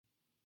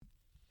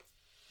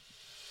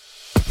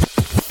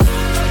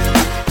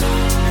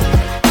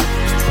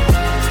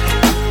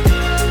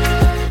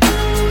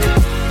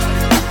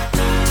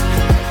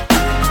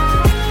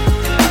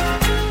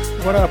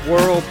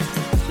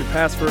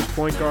pass first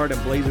point guard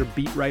and Blazer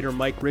beat writer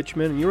Mike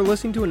Richman, and you're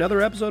listening to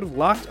another episode of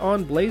Locked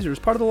On Blazers,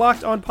 part of the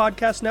Locked On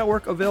Podcast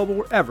Network, available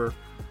wherever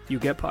you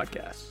get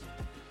podcasts.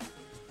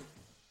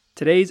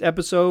 Today's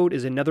episode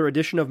is another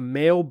edition of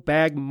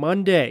Mailbag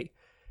Monday.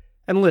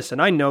 And listen,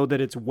 I know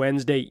that it's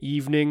Wednesday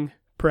evening,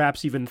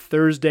 perhaps even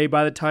Thursday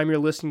by the time you're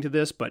listening to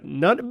this, but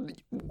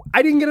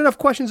I didn't get enough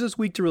questions this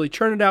week to really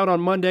churn it out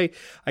on Monday.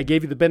 I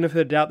gave you the benefit of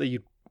the doubt that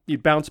you'd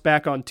bounce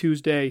back on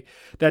Tuesday.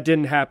 That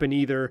didn't happen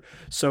either.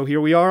 So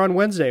here we are on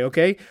Wednesday,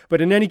 okay?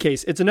 But in any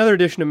case, it's another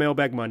edition of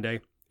Mailbag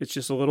Monday. It's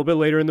just a little bit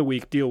later in the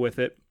week. Deal with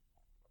it.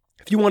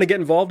 If you want to get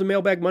involved in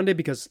Mailbag Monday,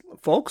 because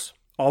folks,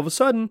 all of a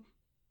sudden,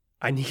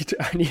 I need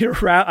y'all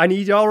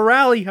to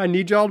rally. I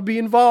need y'all to be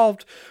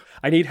involved.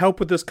 I need help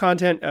with this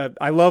content.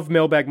 I love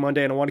Mailbag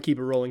Monday and I want to keep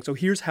it rolling. So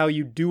here's how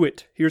you do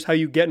it. Here's how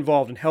you get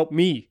involved and help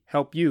me,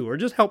 help you, or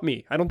just help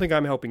me. I don't think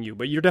I'm helping you,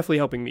 but you're definitely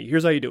helping me.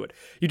 Here's how you do it.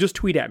 You just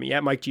tweet at me,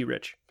 at Mike G.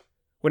 Rich.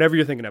 Whenever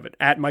you're thinking of it,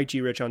 at Mike G.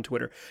 Rich on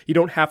Twitter. You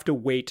don't have to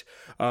wait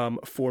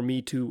for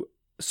me to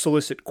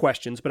solicit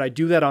questions, but I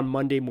do that on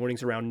Monday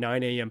mornings around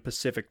 9 a.m.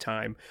 Pacific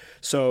time.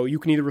 So you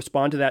can either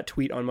respond to that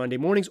tweet on Monday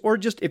mornings, or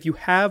just if you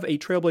have a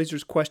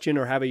Trailblazers question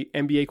or have a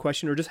NBA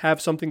question or just have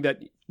something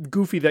that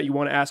goofy that you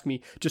want to ask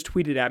me, just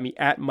tweet it at me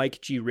at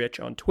Mike G. Rich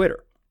on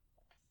Twitter.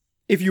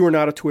 If you are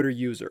not a Twitter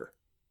user,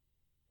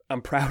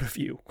 I'm proud of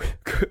you.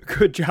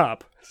 Good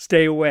job.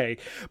 Stay away.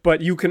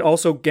 But you can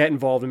also get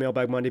involved in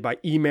Mailbag Monday by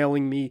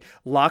emailing me,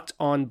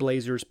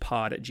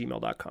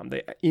 lockedonblazerspod@gmail.com.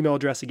 The email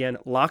address again,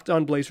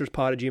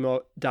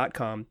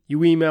 lockedonblazerspod@gmail.com.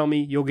 You email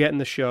me, you'll get in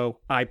the show,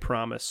 I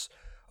promise.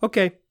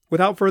 Okay,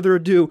 without further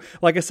ado,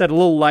 like I said, a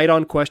little light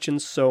on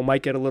questions, so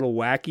might get a little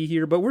wacky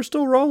here, but we're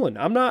still rolling.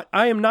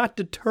 I am not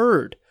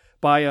deterred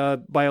by a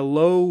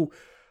low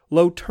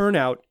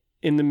turnout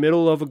in the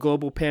middle of a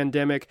global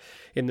pandemic,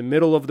 in the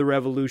middle of the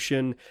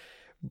revolution,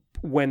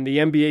 when the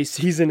NBA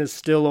season is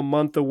still a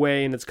month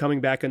away and it's coming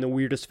back in the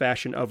weirdest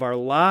fashion of our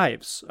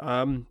lives.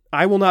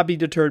 I will not be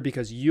deterred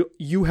because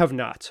you have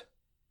not.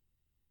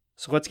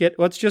 So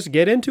let's just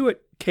get into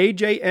it.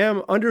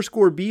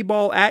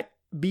 KJM_B-ball at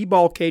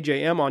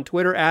 @BBallKJM on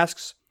Twitter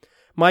asks,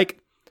 Mike,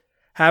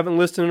 haven't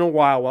listened in a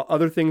while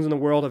other things in the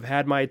world have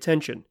had my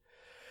attention.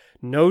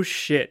 No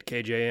shit,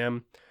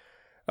 KJM.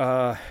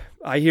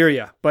 I hear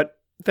ya, but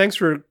thanks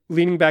for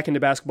leaning back into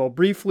basketball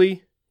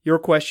briefly. Your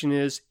question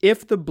is,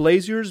 if the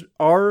Blazers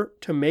are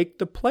to make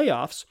the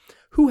playoffs,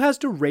 who has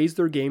to raise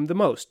their game the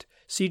most?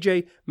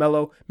 CJ,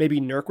 Melo, maybe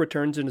Nurk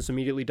returns and is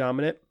immediately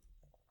dominant?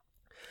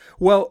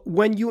 Well,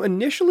 when you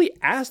initially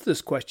asked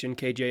this question,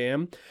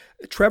 KJM,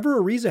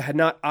 Trevor Ariza had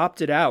not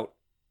opted out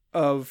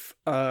of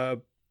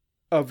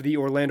the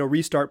Orlando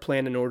restart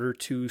plan in order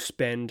to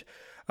spend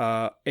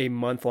a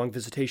month-long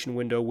visitation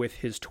window with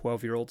his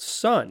 12-year-old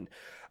son.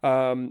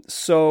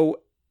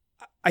 So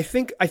I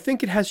think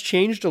it has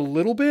changed a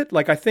little bit.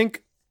 Like I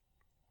think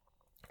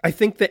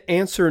the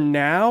answer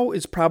now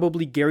is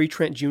probably Gary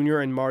Trent Jr.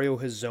 and Mario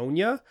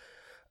Hezonja,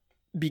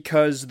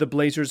 because the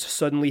Blazers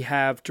suddenly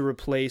have to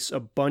replace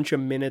a bunch of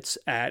minutes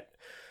at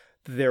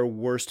their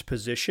worst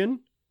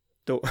position,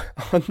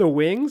 on the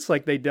wings.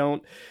 Like they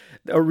don't.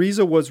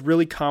 Ariza was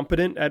really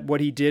competent at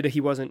what he did. He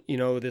wasn't,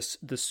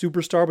 the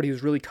superstar, but he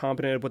was really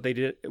competent at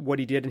what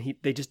he did, and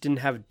they just didn't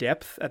have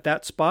depth at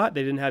that spot.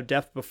 They didn't have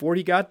depth before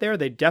he got there.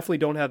 They definitely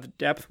don't have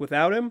depth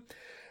without him.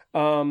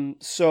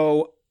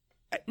 So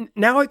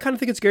now I kind of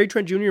think it's Gary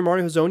Trent Jr. and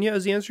Mario Hezonja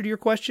as the answer to your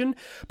question.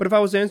 But if I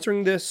was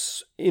answering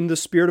this in the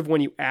spirit of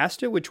when you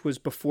asked it, which was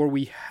before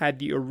we had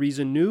the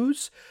Ariza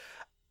news,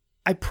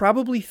 I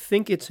probably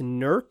think it's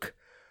Nurk.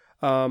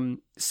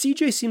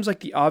 CJ seems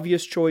like the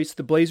obvious choice.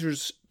 The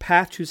Blazers'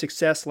 path to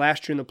success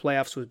last year in the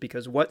playoffs was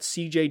because what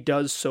CJ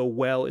does so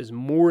well is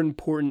more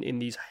important in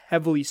these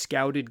heavily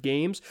scouted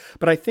games.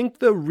 But I think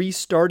the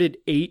restarted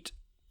 8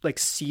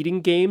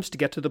 seeding games to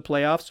get to the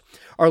playoffs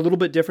are a little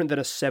bit different than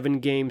a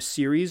 7-game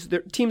series.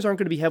 Their teams aren't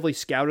going to be heavily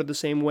scouted the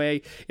same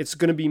way. It's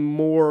going to be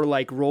more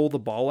like roll the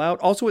ball out.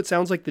 Also, it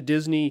sounds like the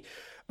Disney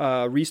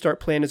restart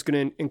plan is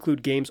going to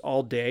include games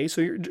all day. So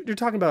you're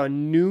talking about a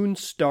noon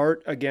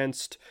start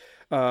against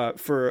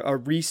for a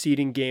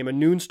reseeding game, a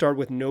noon start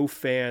with no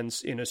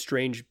fans in a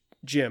strange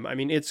gym. I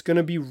mean, it's going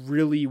to be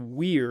really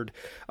weird.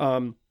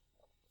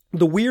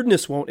 The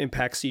weirdness won't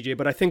impact CJ,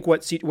 but I think when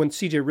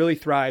CJ really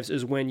thrives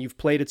is when you've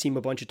played a team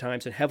a bunch of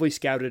times and heavily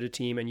scouted a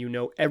team and you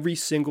know every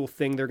single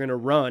thing they're going to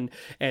run,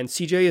 and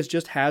CJ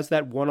just has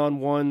that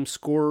one-on-one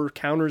scorer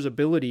counters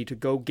ability to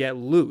go get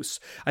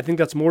loose. I think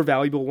that's more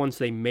valuable once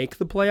they make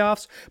the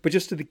playoffs, but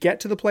just to get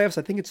to the playoffs,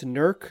 I think it's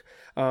Nurk.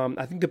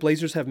 I think the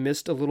Blazers have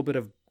missed a little bit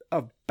of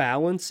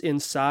balance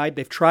inside.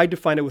 They've tried to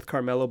find it with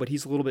Carmelo, but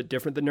he's a little bit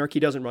different than Nurk. He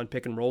doesn't run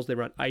pick and rolls. They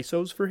run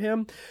ISOs for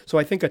him. So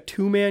I think a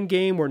 2-man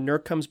game where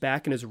Nurk comes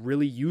back and is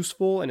really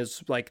useful and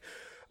is like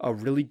a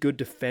really good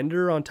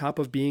defender on top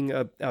of being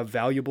a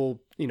valuable,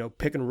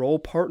 pick and roll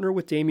partner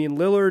with Damian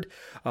Lillard,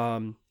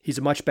 He's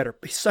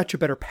such a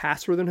better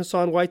passer than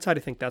Hassan Whiteside.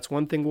 I think that's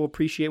one thing we'll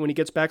appreciate when he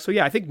gets back. So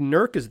yeah, I think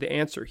Nurk is the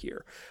answer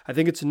here. I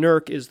think it's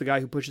Nurk is the guy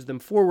who pushes them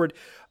forward.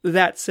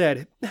 That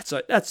said, that's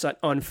an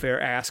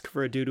unfair ask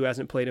for a dude who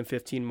hasn't played in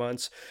 15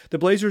 months. The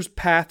Blazers'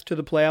 path to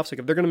the playoffs, like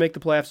if they're going to make the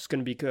playoffs, it's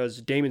going to be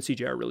because Dame and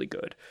CJ are really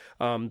good.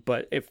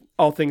 But if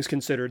all things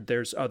considered,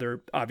 there's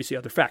obviously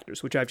other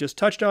factors, which I've just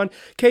touched on.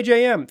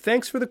 KJM,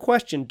 thanks for the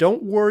question.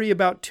 Don't worry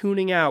about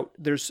tuning out.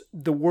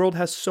 The world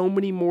has so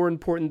many more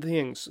important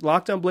things.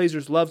 Locked On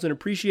Blazers loves and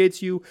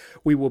appreciates you.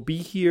 We will be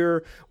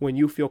here when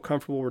you feel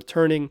comfortable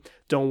returning.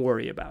 Don't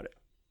worry about it.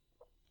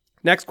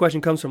 Next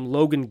question comes from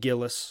Logan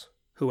Gillis,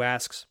 who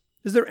asks,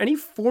 is there any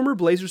former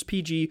Blazers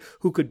PG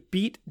who could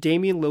beat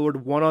Damian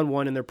Lillard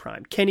one-on-one in their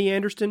prime? Kenny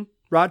Anderson,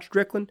 Rod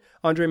Strickland,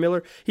 Andre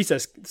Miller? He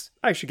says,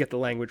 I should get the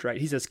language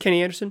right. He says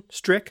Kenny Anderson,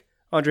 Strick,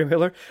 Andre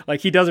Miller.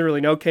 Like, he doesn't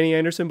really know Kenny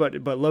Anderson, but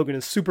Logan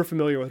is super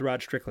familiar with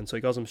Rod Strickland, so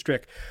he calls him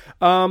Strick.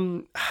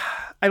 I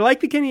like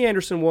the Kenny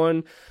Anderson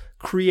one.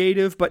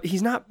 Creative, but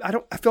he's not, I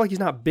feel like he's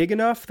not big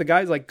enough. The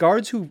guys like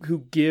guards who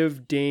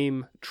give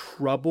Dame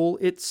trouble,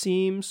 it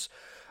seems,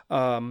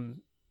 are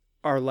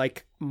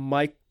like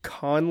Mike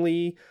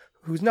Conley,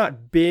 who's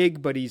not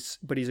big, but he's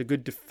a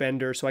good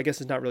defender. So I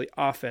guess it's not really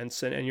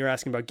offense. And you're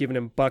asking about giving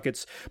him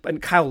buckets.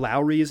 But Kyle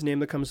Lowry is a name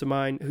that comes to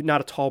mind.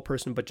 Not a tall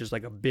person, but just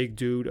like a big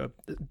dude, a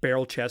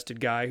barrel-chested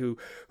guy who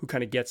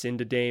kind of gets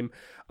into Dame.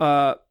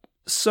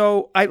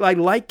 So I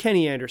like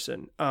Kenny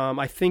Anderson.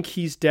 I think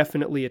he's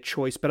definitely a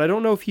choice, but I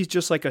don't know if he's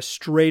just like a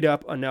straight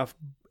up enough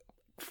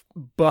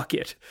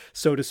bucket,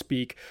 so to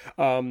speak,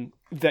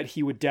 that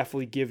he would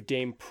definitely give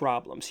Dame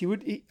problems.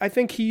 I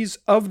think he's,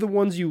 of the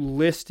ones you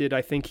listed,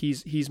 I think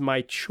he's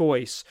my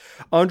choice.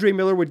 Andre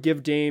Miller would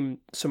give Dame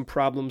some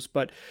problems,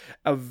 but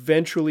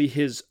eventually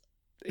his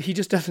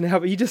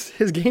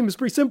game is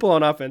pretty simple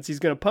on offense. He's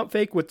going to pump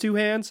fake with two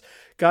hands.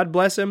 God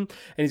bless him. And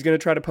he's going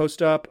to try to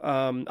post up.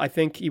 I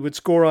think he would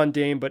score on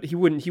Dame, but he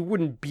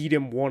wouldn't beat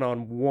him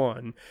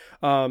one-on-one.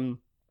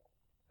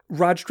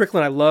 Rod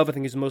Strickland, I love. I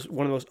think he's one of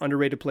the most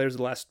underrated players of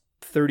the last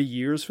 30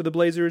 years for the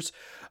Blazers.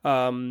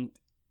 It'd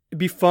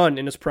be fun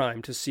in his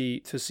prime to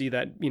see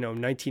that,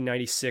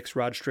 1996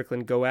 Rod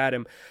Strickland go at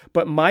him.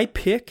 But my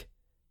pick,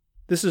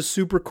 this is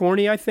super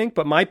corny, I think,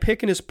 but my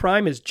pick in his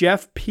prime is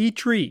Jeff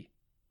Petrie.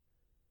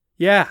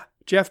 Yeah,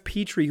 Jeff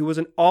Petrie, who was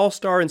an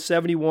all-star in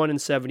 71 and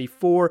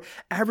 74,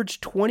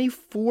 averaged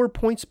 24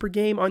 points per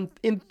game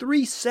in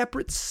 3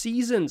 separate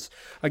seasons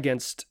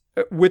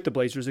with the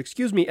Blazers,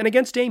 And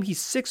against Dame,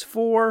 he's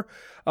 6'4".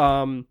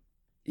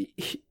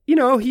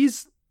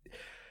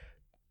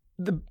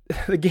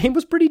 The game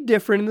was pretty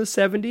different in the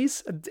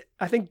 70s.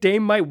 I think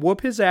Dame might whoop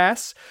his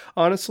ass,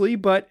 honestly,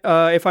 but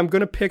if I'm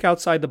going to pick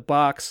outside the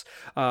box,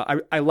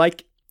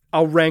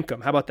 I'll rank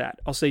them. How about that?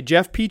 I'll say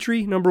Jeff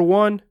Petrie, number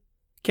 1.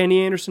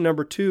 Kenny Anderson,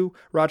 number 2,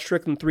 Rod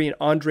Strickland, 3, and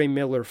Andre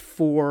Miller,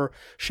 4.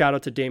 Shout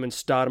out to Damon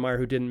Stoudemire,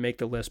 who didn't make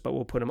the list, but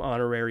we'll put him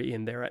honorary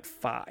in there at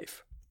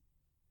 5.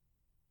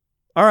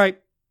 All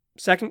right,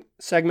 second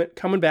segment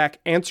coming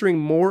back, answering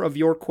more of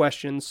your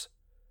questions.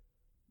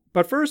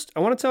 But first,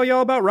 I want to tell you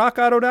all about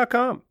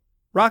RockAuto.com.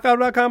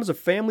 RockAuto.com is a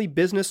family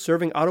business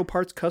serving auto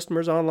parts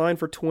customers online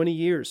for 20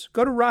 years.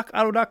 Go to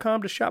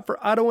RockAuto.com to shop for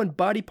auto and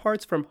body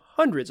parts from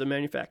hundreds of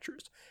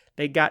manufacturers.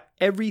 They got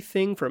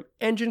everything from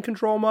engine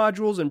control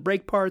modules and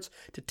brake parts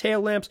to tail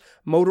lamps,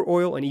 motor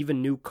oil, and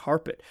even new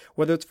carpet.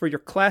 Whether it's for your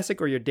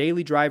classic or your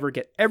daily driver,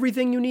 get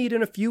everything you need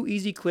in a few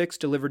easy clicks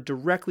delivered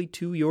directly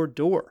to your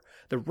door.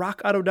 The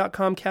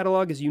RockAuto.com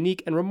catalog is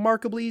unique and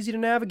remarkably easy to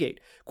navigate.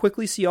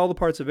 Quickly see all the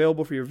parts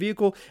available for your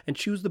vehicle and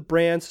choose the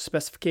brands,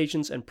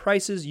 specifications, and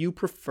prices you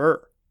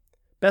prefer.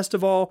 Best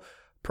of all,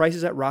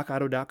 prices at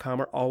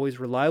RockAuto.com are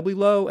always reliably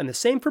low and the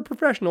same for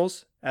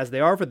professionals as they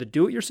are for the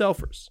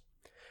do-it-yourselfers.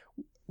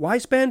 Why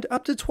spend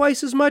up to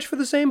twice as much for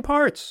the same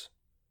parts?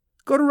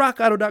 Go to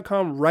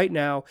rockauto.com right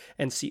now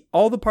and see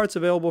all the parts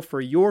available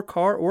for your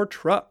car or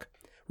truck.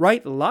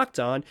 Write Locked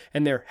On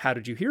in their How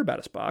Did You Hear About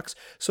Us box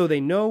so they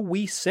know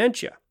we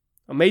sent you.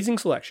 Amazing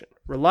selection,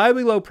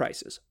 reliably low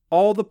prices,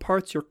 all the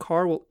parts your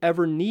car will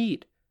ever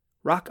need.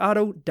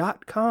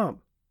 rockauto.com.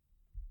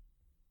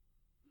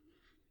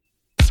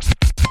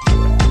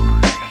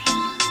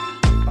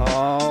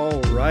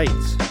 All right.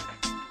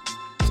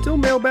 Still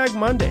Mailbag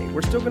Monday.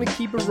 We're still going to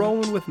keep it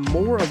rolling with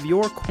more of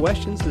your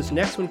questions. This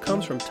next one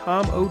comes from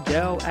Tom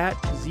Odell at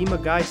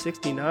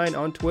ZimaGuy69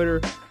 on Twitter,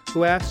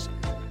 who asks,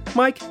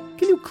 Mike,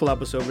 can you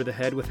club us over the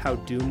head with how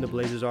doomed the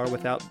Blazers are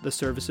without the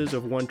services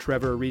of one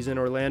Trevor Ariza in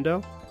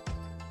Orlando?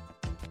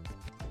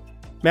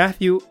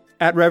 Matthew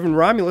at Reverend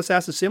Romulus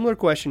asks a similar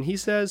question. He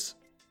says,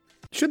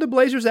 should the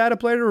Blazers add a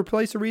player to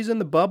replace Ariza in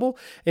the bubble?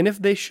 And if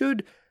they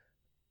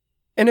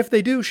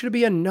do, should it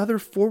be another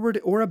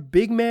forward or a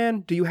big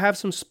man? Do you have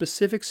some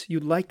specifics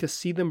you'd like to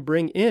see them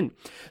bring in?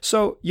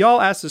 So y'all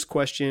asked this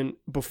question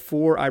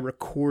before I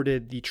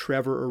recorded the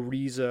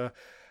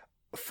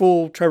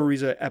full Trevor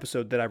Ariza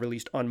episode that I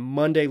released on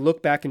Monday.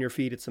 Look back in your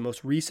feed. It's the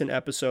most recent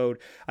episode.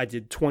 I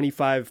did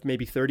 25,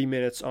 maybe 30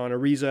 minutes on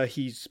Ariza.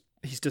 He's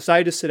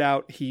decided to sit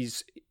out.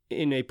 He's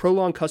in a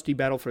prolonged custody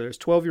battle for his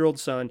 12-year-old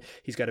son.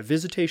 He's got a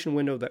visitation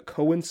window that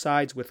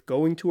coincides with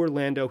going to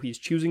Orlando. He's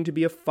choosing to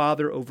be a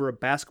father over a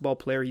basketball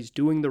player. He's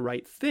doing the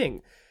right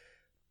thing.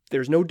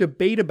 There's no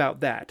debate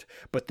about that,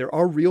 but there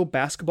are real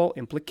basketball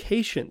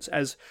implications.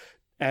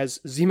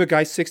 As Zima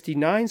Guy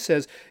 69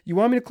 says, you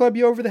want me to club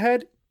you over the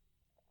head?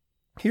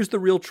 Here's the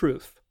real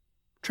truth.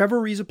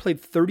 Trevor Ariza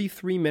played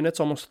 33 minutes,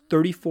 almost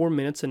 34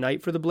 minutes a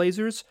night for the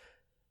Blazers,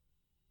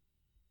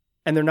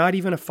 and they're not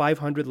even a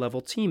 500 level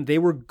team. They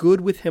were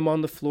good with him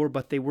on the floor,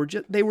 but they were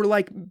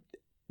like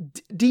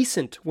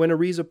decent when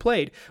Ariza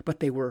played, but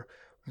they were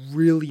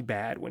really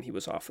bad when he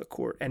was off the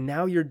court. And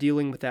now you're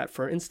dealing with that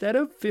for, instead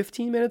of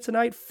 15 minutes a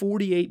night,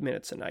 48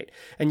 minutes a night.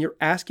 And you're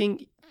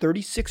asking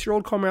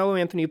 36-year-old Carmelo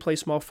Anthony to play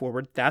small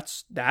forward.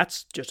 That's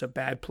just a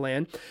bad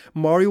plan.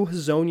 Mario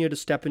Hezonja to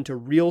step into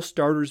real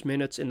starters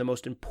minutes in the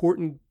most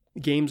important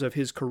games of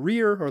his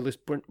career, or at least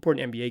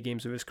important NBA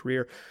games of his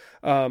career.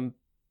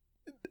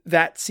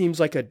 That seems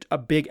like a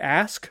big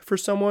ask for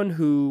someone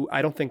who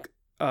I don't think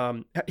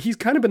he's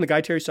kind of been the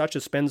guy Terry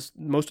Stotts spends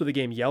most of the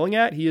game yelling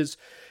at. He is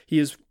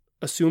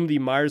assumed the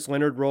Myers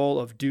Leonard role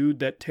of dude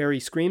that Terry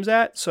screams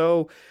at.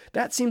 So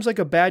that seems like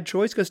a bad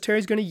choice because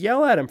Terry's going to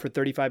yell at him for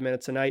 35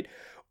 minutes a night.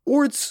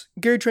 Or it's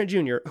Gary Trent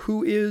Jr.,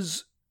 who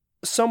is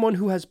someone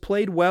who has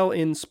played well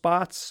in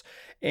spots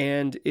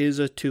and is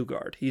a two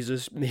guard. He's a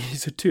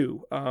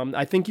two.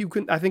 I think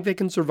they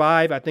can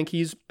survive. I think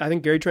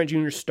Gary Trent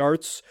Jr.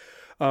 starts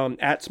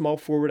at small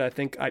forward. I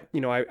think I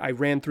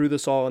ran through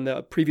this all in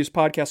the previous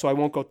podcast, so I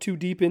won't go too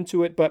deep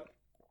into it, but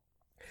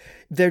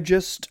they're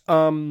just,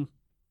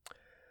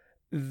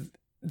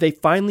 they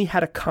finally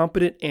had a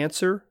competent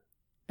answer,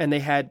 and they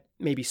had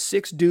maybe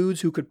 6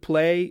 dudes who could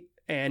play,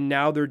 and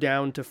now they're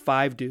down to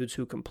 5 dudes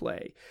who can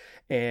play.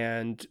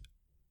 And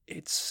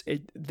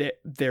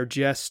they're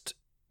just,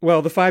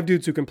 well, the 5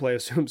 dudes who can play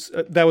assumes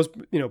that was,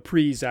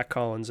 pre Zach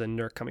Collins and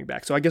Nurk coming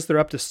back. So I guess they're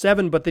up to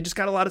 7, but they just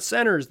got a lot of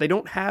centers. They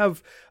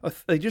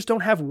just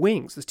don't have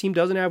wings. This team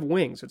doesn't have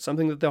wings. It's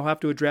something that they'll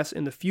have to address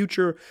in the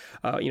future.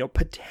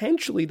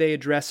 Potentially they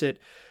address it,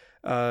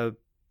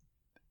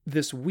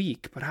 this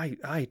week, but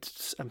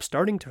I'm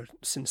starting to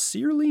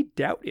sincerely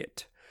doubt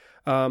it.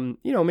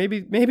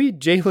 Maybe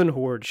Jalen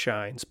Horde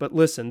shines, but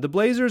listen, the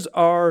Blazers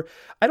are,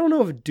 I don't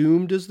know if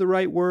doomed is the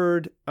right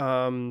word.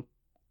 I'm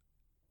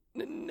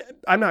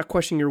not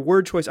questioning your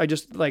word choice. I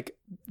just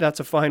that's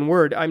a fine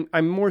word.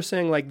 I'm more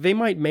saying they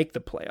might make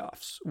the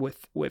playoffs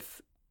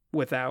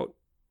without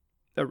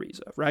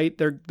Ariza, right?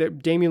 They're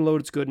Damian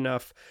Lillard's good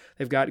enough.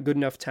 They've got good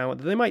enough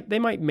talent. They might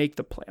make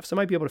the playoffs. They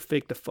might be able to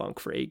fake the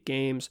funk for 8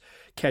 games,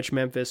 catch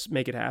Memphis,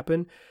 make it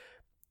happen.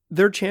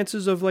 Their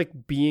chances of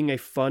being a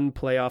fun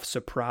playoff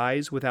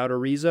surprise without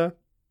Ariza,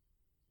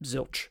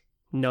 zilch,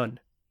 none.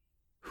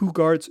 Who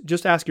guards?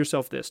 Just ask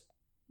yourself this,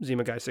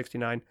 Zima Guy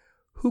 69.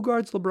 Who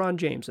guards LeBron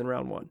James in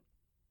round 1?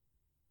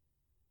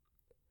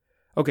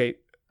 Okay.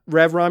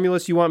 Rev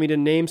Romulus, you want me to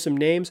name some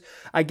names?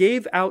 I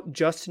gave out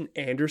Justin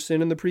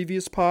Anderson in the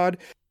previous pod.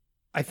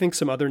 I think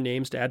some other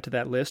names to add to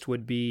that list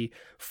would be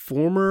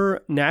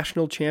former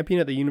national champion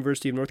at the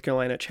University of North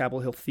Carolina at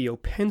Chapel Hill, Theo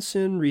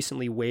Pinson,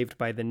 recently waived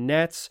by the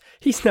Nets.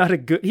 He's not a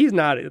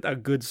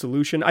good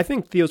solution. I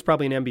think Theo's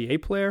probably an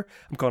NBA player.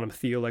 I'm calling him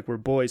Theo like we're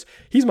boys.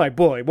 He's my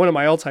boy, one of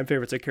my all-time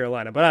favorites at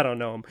Carolina, but I don't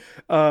know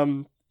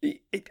him.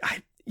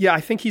 I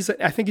think he's an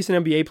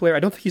NBA player. I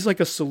don't think he's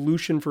a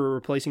solution for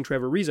replacing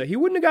Trevor Ariza. He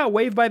wouldn't have got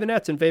waived by the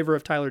Nets in favor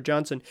of Tyler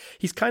Johnson.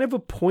 He's kind of a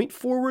point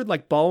forward,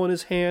 ball in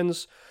his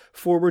hands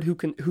forward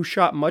who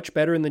shot much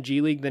better in the G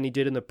League than he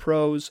did in the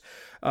pros.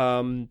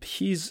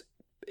 He's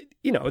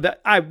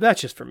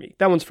that's just for me.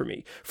 That one's for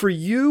me. For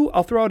you,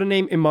 I'll throw out a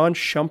name, Iman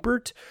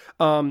Shumpert.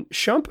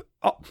 Shump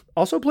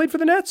also played for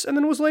the Nets and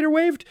then was later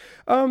waived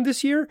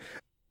this year.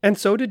 And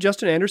so did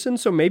Justin Anderson.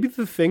 So maybe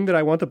the thing that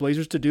I want the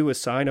Blazers to do is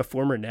sign a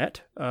former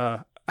Net.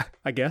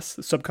 I guess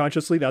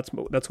subconsciously that's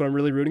what I'm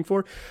really rooting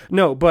for.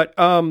 No, but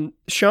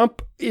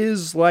Shump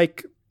is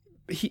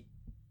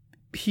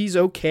he's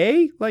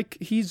okay.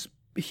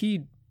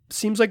 He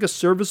seems like a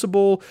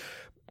serviceable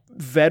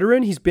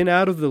veteran. He's been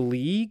out of the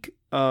league.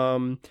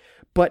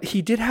 But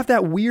he did have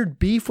that weird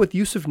beef with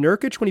Yusuf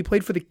Nurkic when he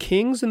played for the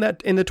Kings in the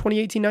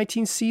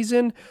 2018-19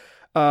 season.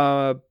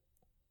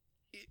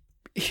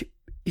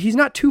 He's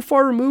not too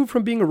far removed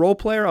from being a role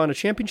player on a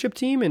championship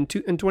team in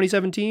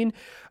 2017,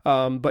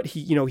 but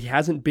he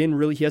hasn't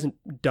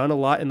done a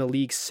lot in the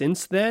league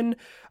since then.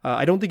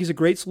 I don't think he's a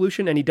great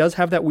solution, and he does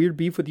have that weird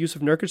beef with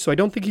Yusuf Nurkic, so I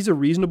don't think he's a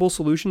reasonable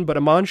solution. But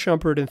Iman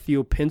Shumpert and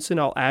Theo Pinson,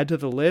 I'll add to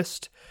the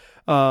list.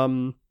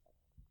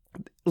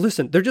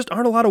 Listen, there just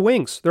aren't a lot of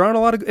wings. There aren't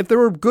a lot of. If there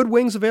were good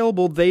wings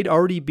available, they'd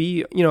already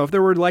be. If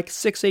there were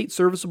 6'8"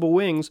 serviceable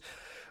wings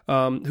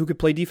who could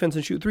play defense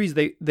and shoot threes,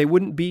 they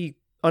wouldn't be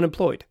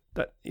unemployed.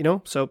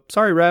 So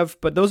sorry, Rev,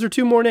 but those are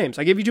 2 more names.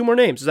 I gave you 2 more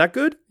names. Is that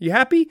good? You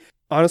happy?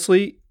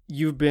 Honestly,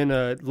 you've been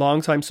a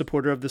longtime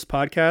supporter of this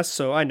podcast,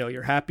 so I know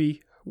you're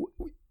happy.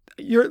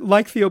 You're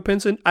like Theo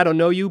Pinson. I don't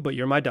know you, but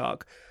you're my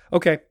dog.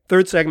 Okay,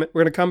 3rd segment.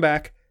 We're going to come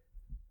back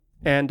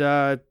and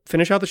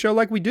finish out the show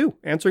like we do,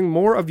 answering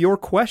more of your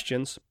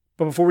questions.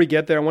 But before we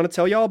get there, I want to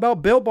tell y'all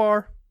about Built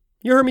Bar.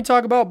 You heard me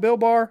talk about Built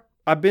Bar.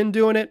 I've been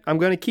doing it. I'm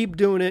going to keep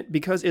doing it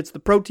because it's the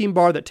protein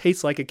bar that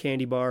tastes like a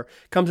candy bar.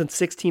 Comes in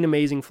 16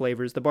 amazing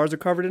flavors. The bars are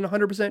covered in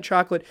 100%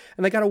 chocolate,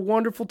 and they got a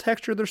wonderful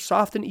texture. They're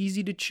soft and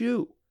easy to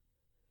chew.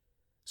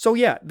 So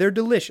yeah, they're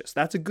delicious.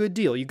 That's a good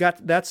deal.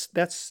 That's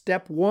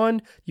step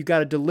one. You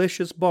got a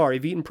delicious bar.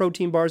 You've eaten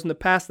protein bars in the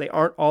past. They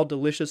aren't all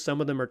delicious.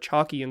 Some of them are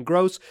chalky and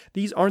gross.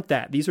 These aren't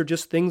that. These are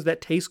just things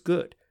that taste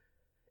good.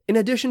 In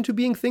addition to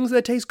being things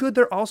that taste good,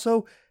 they're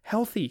also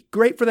healthy.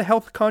 Great for the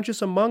health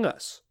conscious among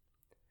us.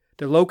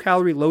 They're low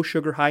calorie, low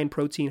sugar, high in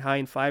protein, high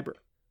in fiber.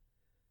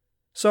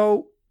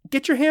 So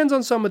get your hands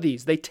on some of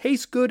these. They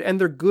taste good and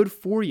they're good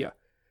for you.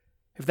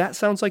 If that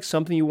sounds like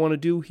something you want to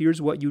do,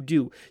 here's what you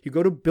do. You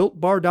go to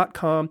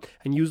BuiltBar.com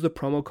and use the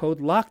promo code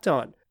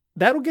LOCKEDON.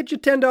 That'll get you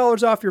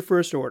 $10 off your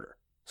first order.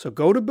 So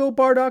go to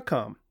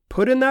BuiltBar.com,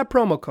 put in that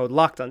promo code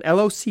LOCKEDON,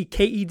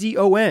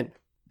 LOCKEDON,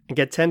 and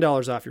get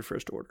 $10 off your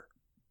first order.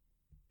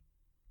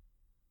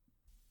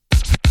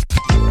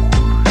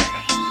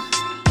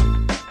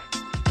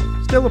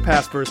 Still a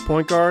pass first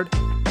point guard.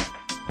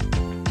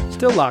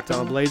 Still Locked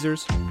On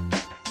Blazers.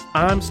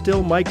 I'm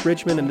still Mike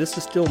Richmond, and this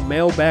is still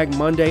Mailbag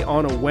Monday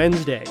on a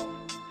Wednesday.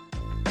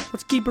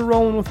 Let's keep it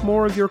rolling with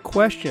more of your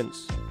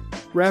questions.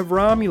 Rev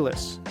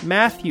Romulus,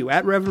 Matthew,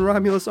 at Rev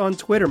Romulus on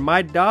Twitter,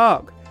 my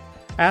dog,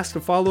 asked a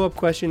follow-up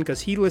question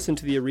because he listened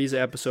to the Ariza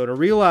episode and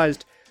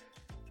realized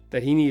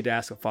that he needed to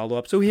ask a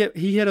follow-up. So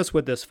he hit us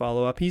with this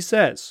follow-up. He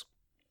says,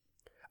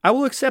 I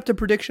will accept a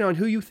prediction on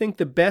who you think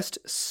the best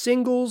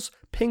singles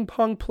ping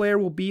pong player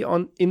will be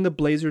in the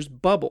Blazers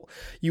bubble.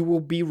 You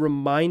will be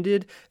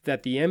reminded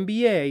that the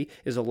NBA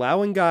is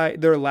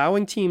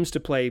allowing teams to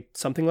play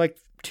something like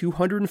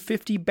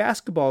 250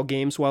 basketball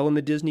games while in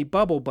the Disney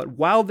bubble, but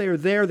while they're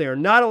there, they're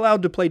not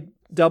allowed to play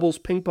doubles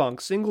ping pong,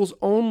 singles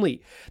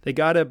only. They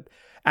gotta,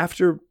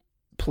 after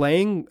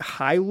playing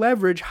high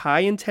leverage,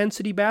 high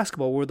intensity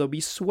basketball where they'll be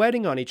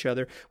sweating on each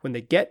other, when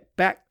they get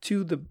back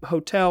to the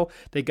hotel,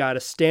 they got to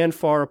stand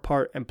far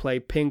apart and play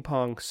ping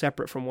pong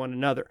separate from one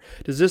another.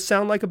 Does this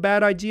sound like a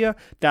bad idea?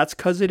 That's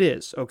because it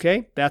is,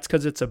 okay? That's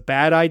because it's a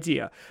bad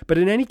idea. But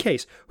in any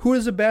case, who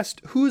is the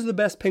best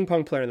ping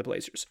pong player in the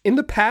Blazers? In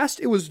the past,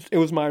 it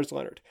was Meyers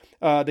Leonard.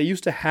 They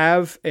used to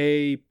have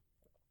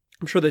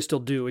I'm sure they still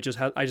do. I just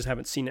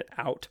haven't seen it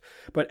out.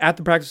 But at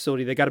the practice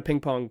facility, they got a ping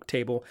pong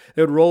table.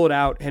 They would roll it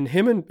out, and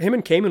him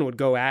and Kaman would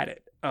go at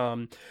it.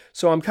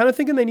 So I'm kind of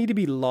thinking they need to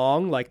be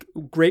long, like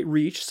great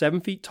reach,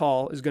 7 feet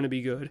tall is going to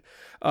be good.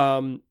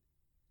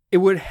 It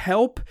would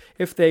help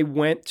if they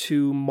went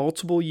to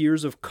multiple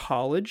years of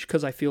college,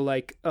 because I feel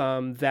like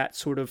that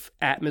sort of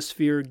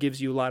atmosphere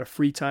gives you a lot of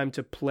free time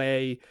to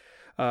play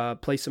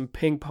some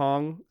ping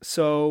pong.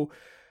 So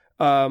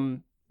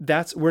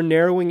we're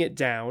narrowing it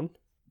down.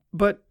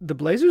 But the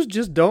Blazers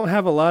just don't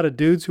have a lot of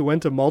dudes who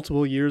went to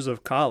multiple years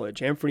of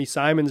college. Anthony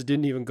Simons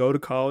didn't even go to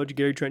college.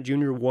 Gary Trent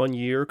Jr. 1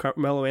 year.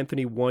 Carmelo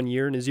Anthony 1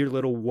 year. Nazir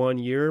Little 1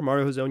 year.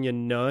 Mario Hezonja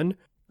none.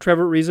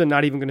 Trevor Ariza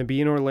not even going to be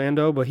in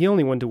Orlando, but he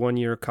only went to 1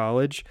 year of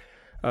college.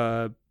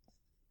 Dame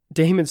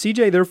and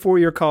CJ, they're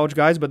 4-year college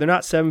guys, but they're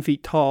not 7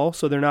 feet tall,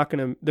 so they're not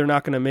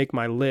gonna make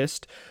my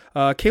list.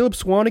 Caleb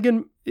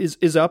Swanigan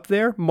is up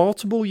there.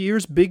 Multiple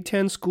years, Big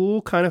Ten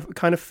school, kind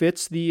of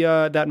fits the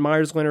that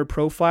Meyers Leonard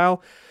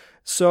profile.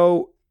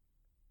 So,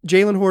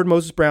 Jalen Horde,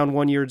 Moses Brown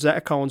 1 year,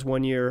 Zach Collins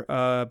 1 year,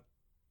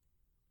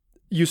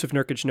 Yusuf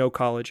Nurkic no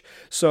college.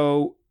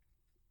 So,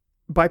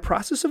 by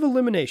process of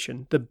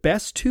elimination, the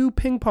best two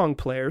ping pong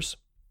players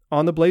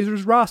on the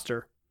Blazers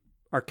roster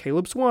are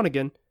Caleb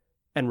Swanigan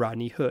and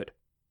Rodney Hood.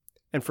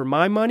 And for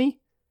my money,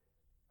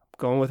 I'm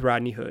going with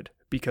Rodney Hood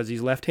because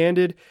he's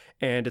left-handed,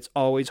 and it's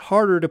always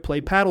harder to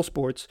play paddle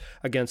sports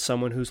against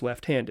someone who's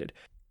left-handed.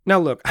 Now,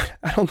 look,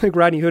 I don't think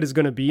Rodney Hood is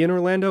going to be in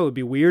Orlando. It would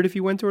be weird if he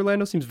went to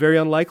Orlando. Seems very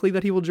unlikely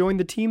that he will join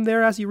the team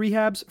there as he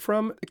rehabs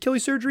from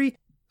Achilles surgery.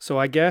 So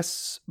I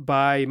guess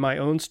by my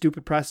own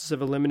stupid process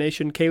of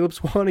elimination, Caleb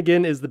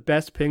Swanigan is the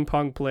best ping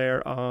pong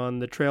player on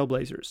the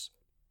Trailblazers.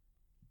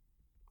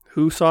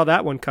 Who saw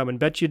that one coming?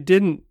 Bet you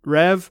didn't,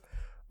 Rev,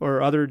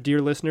 or other dear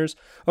listeners.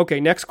 Okay,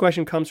 next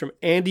question comes from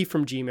Andy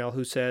from Gmail,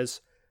 who says,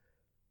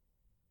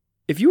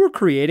 if you were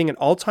creating an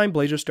all-time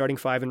Blazers starting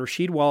five and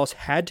Rasheed Wallace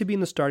had to be in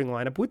the starting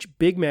lineup, which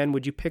big man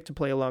would you pick to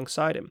play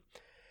alongside him?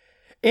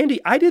 Andy,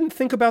 I didn't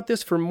think about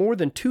this for more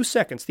than 2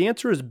 seconds. The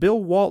answer is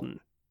Bill Walton.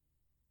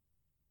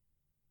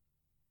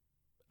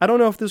 I don't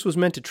know if this was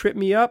meant to trip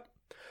me up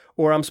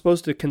or I'm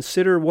supposed to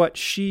consider what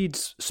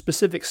Sheed's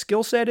specific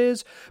skill set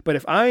is, but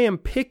if I am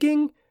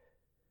picking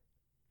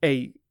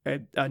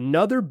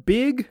another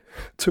big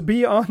to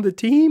be on the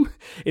team,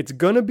 it's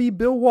going to be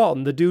Bill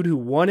Walton, the dude who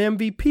won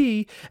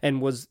MVP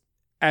and was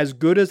as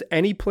good as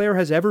any player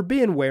has ever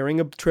been wearing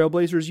a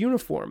Trailblazers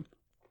uniform.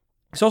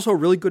 He's also a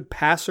really good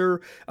passer.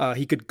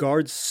 He could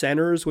guard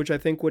centers, which I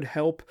think would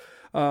help.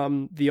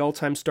 the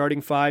all-time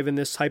starting five in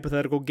this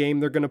hypothetical game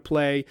they're going to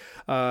play.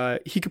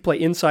 He could play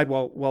inside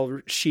while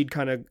Rashid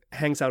kind of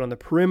hangs out on the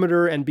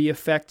perimeter and be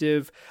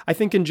effective. I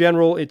think in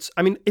general, it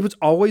was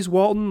always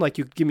Walton. Like,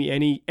 you could give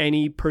me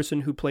any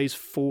person who plays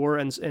four,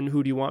 and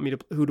who do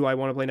I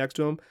want to play next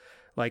to him?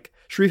 Like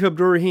Sharif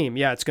Abdur-Rahim,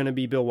 yeah, it's going to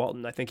be Bill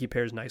Walton. I think he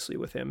pairs nicely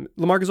with him.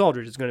 LaMarcus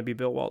Aldridge is going to be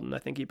Bill Walton. I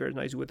think he pairs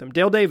nicely with him.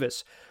 Dale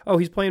Davis, oh,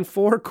 he's playing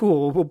four,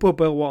 cool. We'll put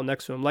Bill Walton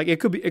next to him. Like,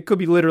 it could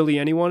be literally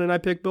anyone, and I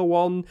pick Bill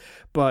Walton.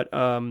 But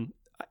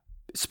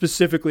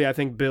specifically, I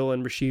think Bill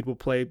and Rashid will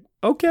play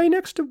okay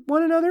next to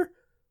one another.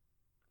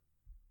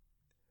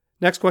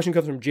 Next question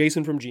comes from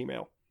Jason from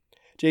Gmail.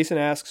 Jason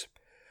asks,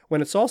 when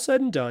it's all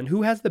said and done,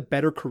 who has the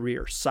better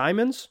career,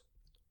 Simons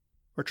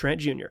or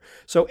Trent Jr.?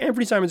 So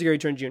Anthony Simons and Gary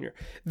Trent Jr.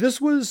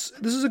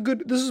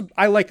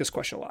 I like this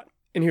question a lot.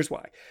 And here's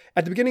why.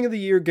 At the beginning of the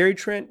year, Gary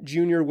Trent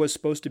Jr. was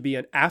supposed to be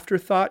an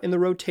afterthought in the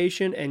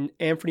rotation, and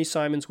Anthony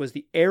Simons was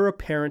the heir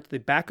apparent, the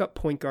backup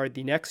point guard,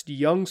 the next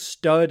young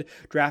stud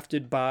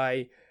drafted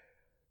by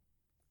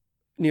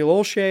Neil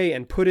Olshey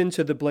and put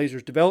into the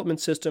Blazers development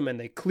system, and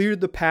they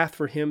cleared the path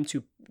for him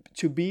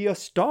to be a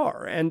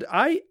star. And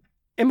I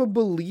am a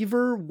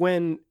believer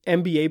when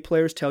NBA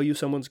players tell you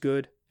someone's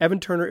good. Evan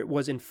Turner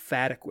was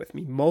emphatic with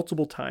me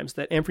multiple times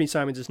that Anthony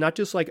Simons is not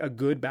just like a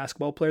good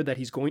basketball player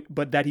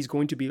but that he's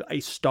going to be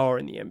a star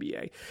in the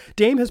NBA.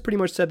 Dame has pretty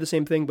much said the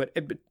same thing, but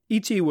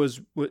E.T.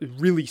 was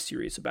really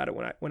serious about it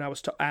when I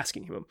was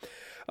asking him.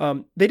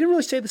 They didn't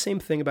really say the same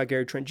thing about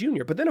Gary Trent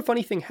Jr., but then a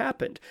funny thing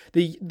happened.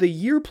 The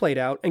year played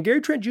out, and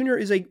Gary Trent Jr.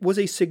 was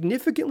a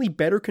significantly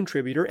better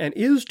contributor, and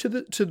is to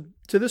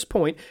this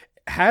point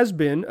has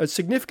been a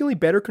significantly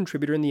better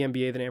contributor in the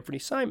NBA than Anthony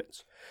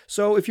Simons.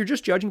 So if you're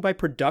just judging by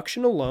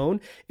production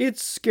alone,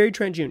 it's Gary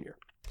Trent Jr.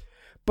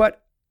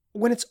 But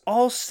when it's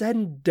all said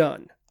and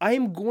done, I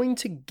am going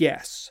to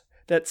guess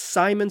that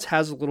Simons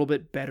has a little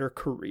bit better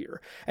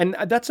career. And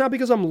that's not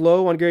because I'm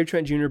low on Gary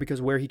Trent Jr.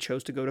 because where he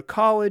chose to go to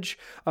college.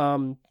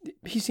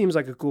 He seems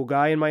like a cool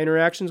guy in my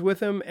interactions with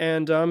him,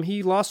 and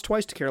he lost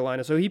twice to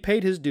Carolina, so he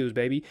paid his dues,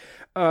 baby.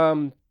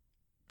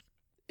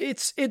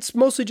 It's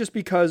mostly just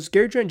because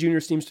Gary Trent Jr.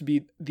 seems to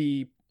be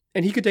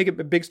and he could take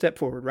a big step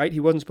forward, right? He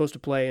wasn't supposed to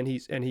play, and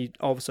he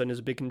all of a sudden is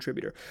a big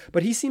contributor.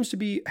 But he seems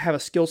to have a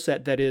skill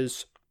set that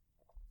is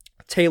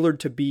tailored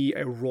to be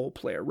a role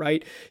player,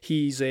 right?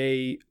 He's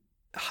a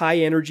high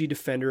energy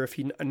defender, if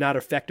he's not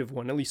effective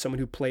one, at least someone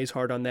who plays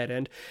hard on that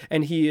end.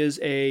 And he is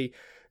a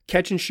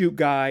catch and shoot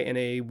guy and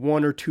a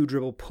one or two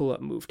dribble pull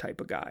up move type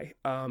of guy.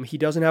 He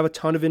doesn't have a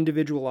ton of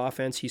individual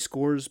offense. He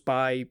scores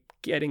by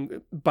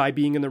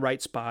being in the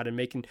right spot and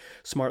making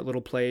smart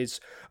little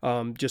plays,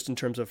 just in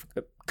terms of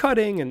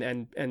cutting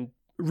and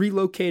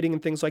relocating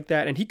and things like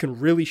that. And he can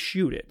really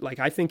shoot it. Like,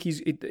 I think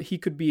he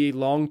could be a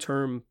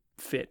long-term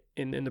fit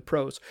in the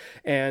pros.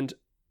 And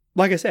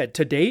like I said,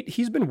 to date,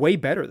 he's been way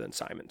better than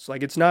Simons.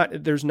 Like, it's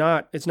not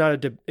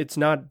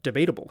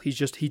debatable. He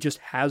just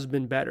has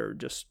been better,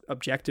 just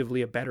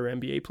objectively a better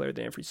NBA player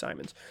than Anthony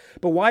Simons.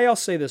 But why I'll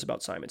say this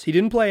about Simons: he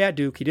didn't play at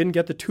Duke. He didn't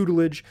get the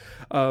tutelage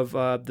of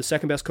the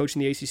second best coach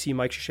in the ACC,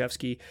 Mike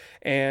Krzyzewski,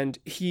 and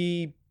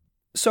he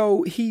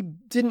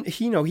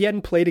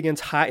hadn't played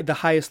against the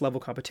highest level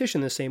competition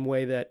the same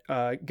way that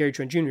Gary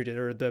Trent Jr. did,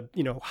 or the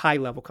high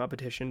level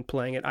competition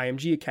playing at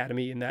IMG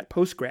Academy in that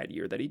post grad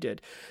year that he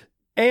did.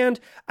 And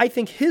I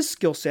think his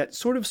skill set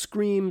sort of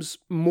screams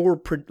more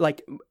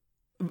like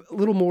a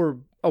little more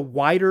a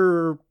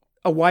wider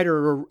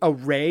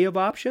array of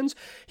options.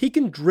 He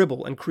can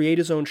dribble and create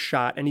his own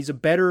shot, and he's a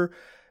better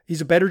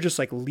just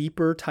like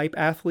leaper type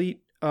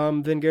athlete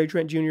than Gary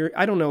Trent Jr.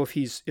 I don't know if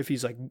he's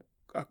like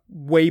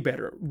way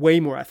better, way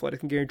more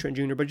athletic than Gary Trent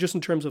Jr., but just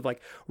in terms of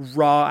like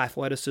raw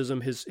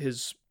athleticism,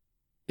 his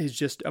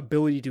just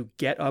ability to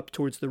get up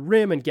towards the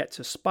rim and get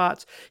to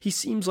spots, he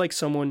seems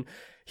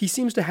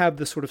to have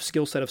the sort of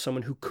skill set of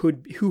someone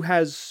who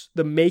has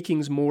the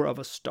makings more of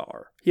a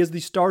star. He has the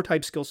star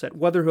type skill set.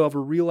 Whether he'll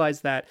ever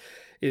realize that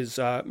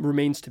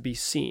remains to be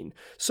seen.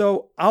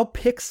 So I'll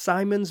pick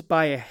Simons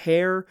by a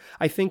hair.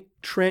 I think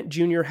Trent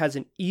Jr. has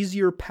an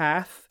easier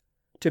path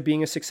to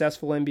being a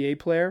successful NBA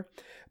player,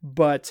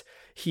 but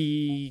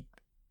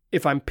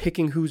if I'm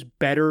picking who's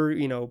better,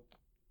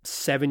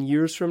 7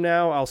 years from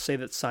now, I'll say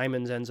that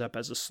Simons ends up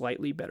as a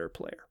slightly better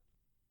player.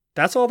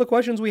 That's all the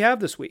questions we have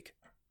this week.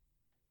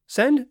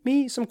 Send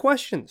me some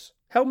questions.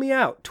 Help me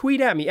out. Tweet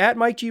at me, at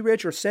Mike G.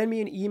 Rich, or send me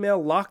an email,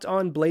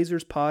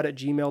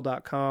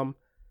 lockedonblazerspod@gmail.com.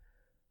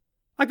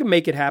 I can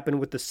make it happen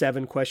with the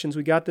 7 questions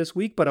we got this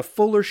week, but a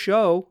fuller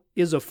show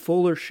is a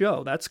fuller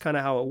show. That's kind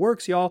of how it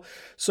works, y'all.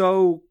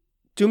 So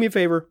do me a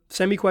favor.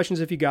 Send me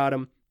questions if you got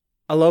them.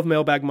 I love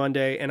Mailbag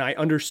Monday, and I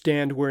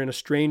understand we're in a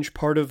strange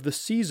part of the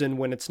season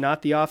when it's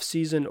not the off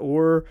season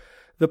or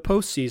the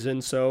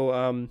postseason.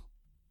 So,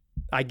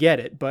 I get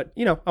it, but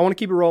I want to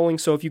keep it rolling.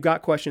 So if you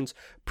got questions,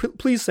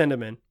 please send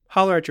them in.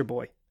 Holler at your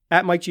boy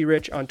at Mike G.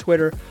 Rich on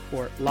Twitter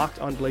or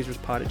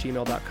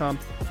lockedonblazerspod@gmail.com.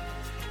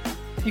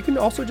 You can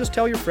also just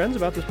tell your friends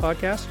about this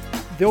podcast.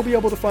 They'll be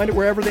able to find it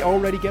wherever they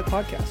already get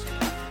podcasts.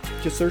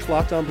 Just search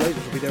Locked On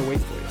Blazers. We'll be there waiting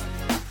for you.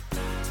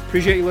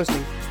 Appreciate you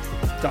listening.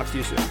 Talk to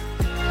you soon.